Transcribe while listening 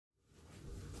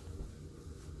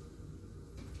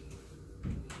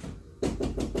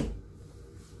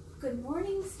Good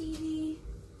morning, Stevie.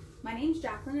 My name's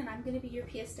Jacqueline and I'm going to be your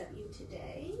PSW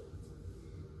today.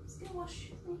 I'm just going to wash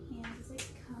my hands as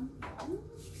I come in.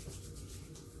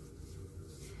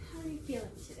 How are you feeling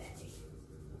today?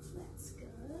 That's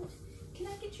good. Can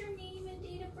I get your name and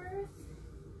date of birth?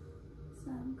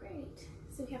 Great.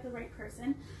 So we have the right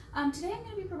person. Today I'm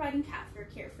going to be providing catheter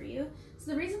care for you.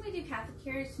 So the reason we do catheter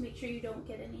care is to make sure you don't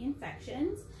get any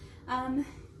infections.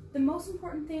 The most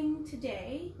important thing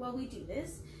today, while we do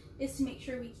this, is to make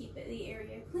sure we keep the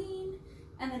area clean,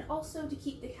 and then also to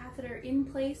keep the catheter in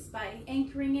place by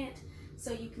anchoring it.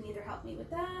 So you can either help me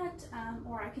with that,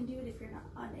 or I can do it if you're not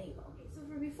unable. Okay, so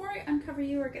before I uncover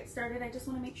you or get started, I just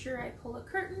want to make sure I pull a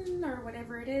curtain or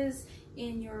whatever it is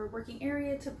in your working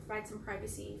area to provide some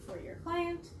privacy for your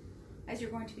client, as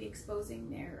you're going to be exposing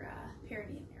their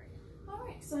perineum area. All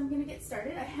right, so I'm going to get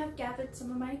started. I have gathered some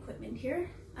of my equipment here.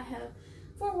 I have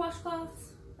 4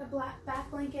 washcloths, a black bath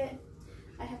blanket,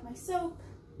 I have my soap,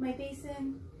 my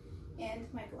basin, and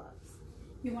my gloves.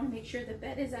 You want to make sure the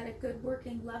bed is at a good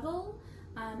working level,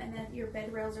 and that your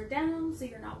bed rails are down so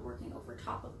you're not working over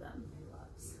top of them.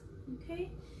 Gloves.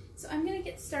 Okay, so I'm going to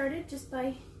get started just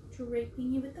by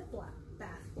draping you with the black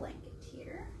bath blanket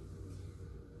here.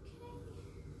 Okay,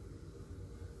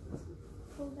 so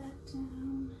pull that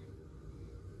down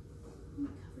and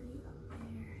cover you up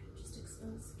there. Just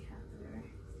expose the catheter.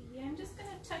 Yeah, I'm just going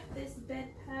to tuck this bed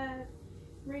pad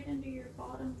right under your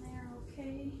bottom there,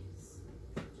 okay? So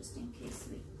just in case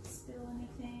we spill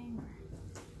anything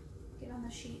or get on the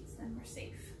sheets, then we're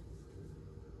safe.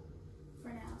 For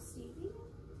now, Stevie.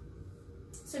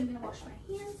 So I'm gonna wash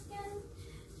my hands again.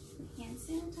 My hand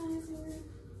sanitizer.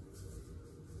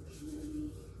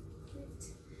 Okay, good.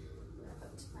 Wrap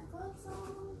up to my gloves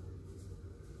on.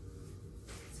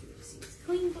 So we just use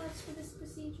clean gloves for this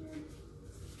procedure.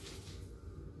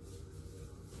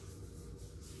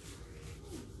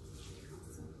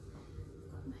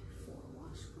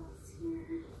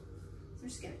 So I'm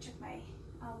just going to check my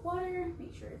water,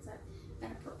 make sure it's at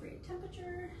an appropriate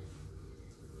temperature.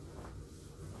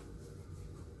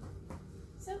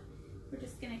 So we're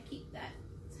just going to keep that,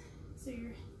 so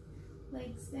your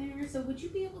legs there. So would you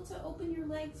be able to open your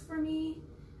legs for me?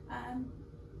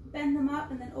 Bend them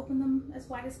up and then open them as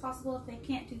wide as possible. If they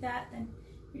can't do that, then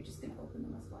you're just going to open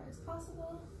them as wide as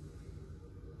possible.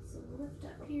 So we'll lift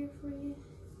up here for you,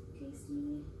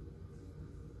 Casey.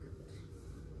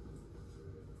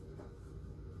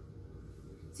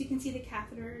 So you can see the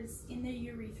catheter is in the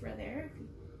urethra there. You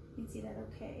can see that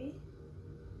okay.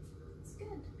 It's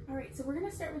good. All right, so we're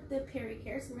gonna start with the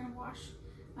peri-care. So we're gonna wash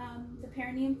the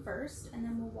perineum first, and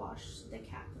then we'll wash the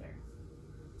catheter.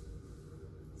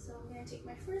 So I'm gonna take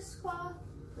my first cloth,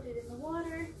 put it in the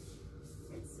water,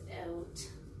 rinse it out.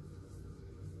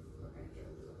 We're gonna get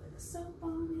a little bit of soap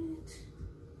on it.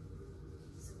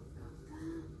 So we've got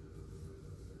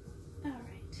that. All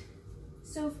right.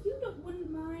 So if you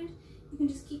wouldn't mind, you can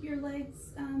just keep your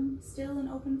legs still and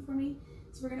open for me.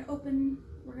 So we're gonna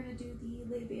do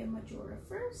the labia majora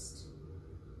first.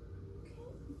 Okay.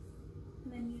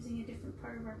 And then using a different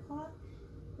part of our cloth,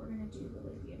 we're gonna do the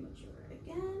labia majora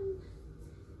again.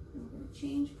 And we're gonna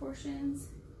change portions.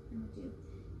 We're gonna do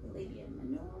the labia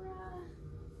minora,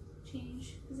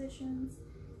 change positions,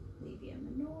 labia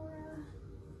minora,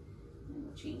 and then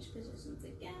we'll change positions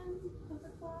again of the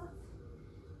cloth.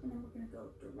 And then we're gonna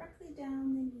go directly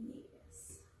down the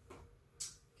meatus.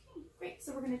 Okay, great.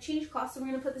 So we're going to change cloth. So we're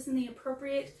going to put this in the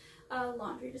appropriate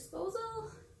laundry disposal.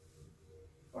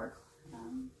 Or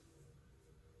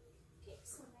okay,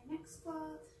 so my next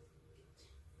cloth,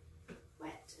 get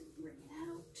wet and bring it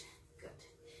out. Good.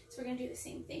 So we're going to do the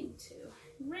same thing to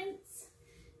rinse.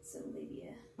 So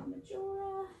labia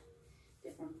majora,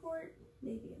 different part,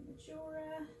 labia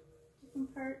majora,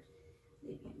 different part,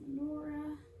 labia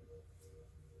minora,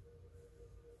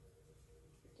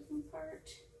 different part,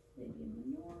 labia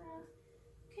minora.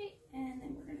 Okay, and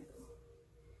then we're gonna go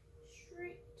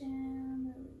straight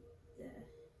down the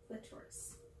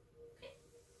clitoris. Okay,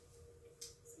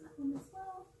 so that one as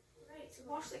well. All right, so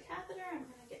wash the catheter. I'm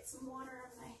gonna get some water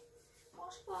on my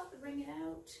washcloth and wring it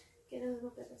out. Get a little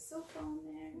bit of soap on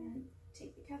there, and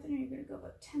take the catheter. You're gonna go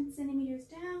about 10 centimeters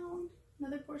down.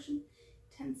 Another portion,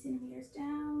 10 centimeters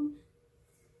down.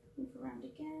 Move around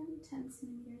again, 10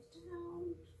 centimeters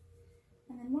down.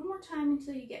 And then one more time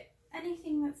until you get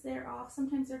anything that's there off.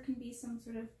 Sometimes there can be some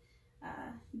sort of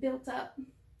built up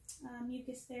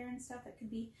mucus there and stuff that could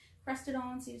be crusted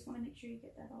on, so you just want to make sure you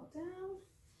get that all down.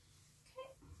 Okay,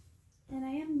 and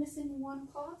I am missing one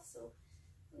cloth, so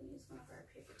we'll use one of our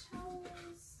paper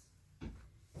towels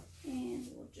and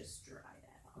we'll just dry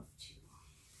that off too.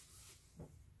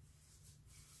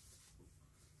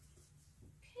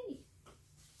 Okay,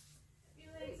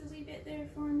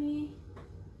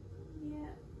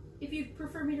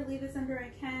 prefer me to leave this under, I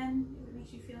can. If it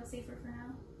makes you feel safer for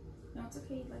now. No, it's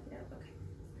okay, you'd like it out. Okay,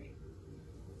 great.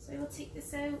 So I will take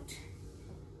this out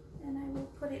and I will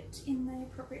put it in the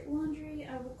appropriate laundry.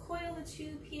 I will coil the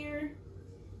tube here.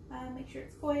 Make sure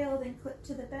it's coiled and clipped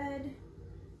to the bed.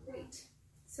 Great.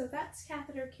 So that's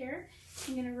catheter care.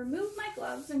 I'm going to remove my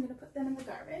gloves. I'm going to put them in the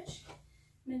garbage.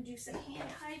 I'm going to do some hand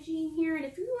hygiene here. And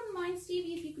if you wouldn't mind,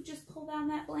 Stevie, if you could just pull down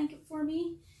that blanket for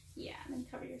me. Yeah, and then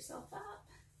cover yourself up.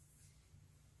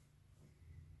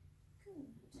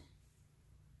 Good.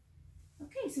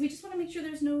 Okay, so we just want to make sure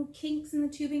there's no kinks in the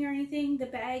tubing or anything. The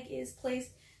bag is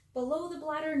placed below the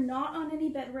bladder, not on any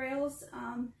bed rails.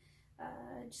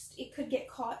 Just it could get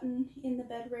caught in the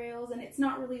bed rails, and it's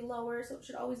not really lower, so it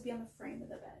should always be on the frame of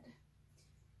the bed.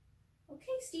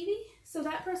 Okay, Stevie, so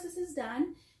that process is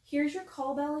done. Here's your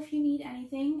call bell if you need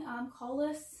anything. Call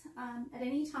us at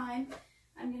any time.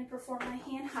 I'm going to perform my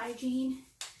hand hygiene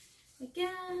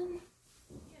again.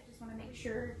 I just want to make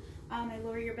sure I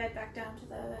lower your bed back down to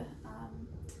the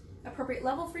appropriate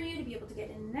level for you to be able to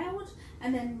get in and out,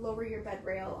 and then lower your bed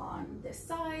rail on this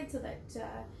side so that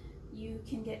you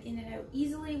can get in and out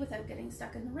easily without getting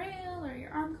stuck in the rail or your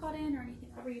arm caught in or anything.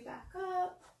 Cover you back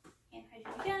up. Hand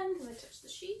hygiene again because I touched the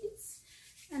sheets.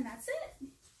 And that's it.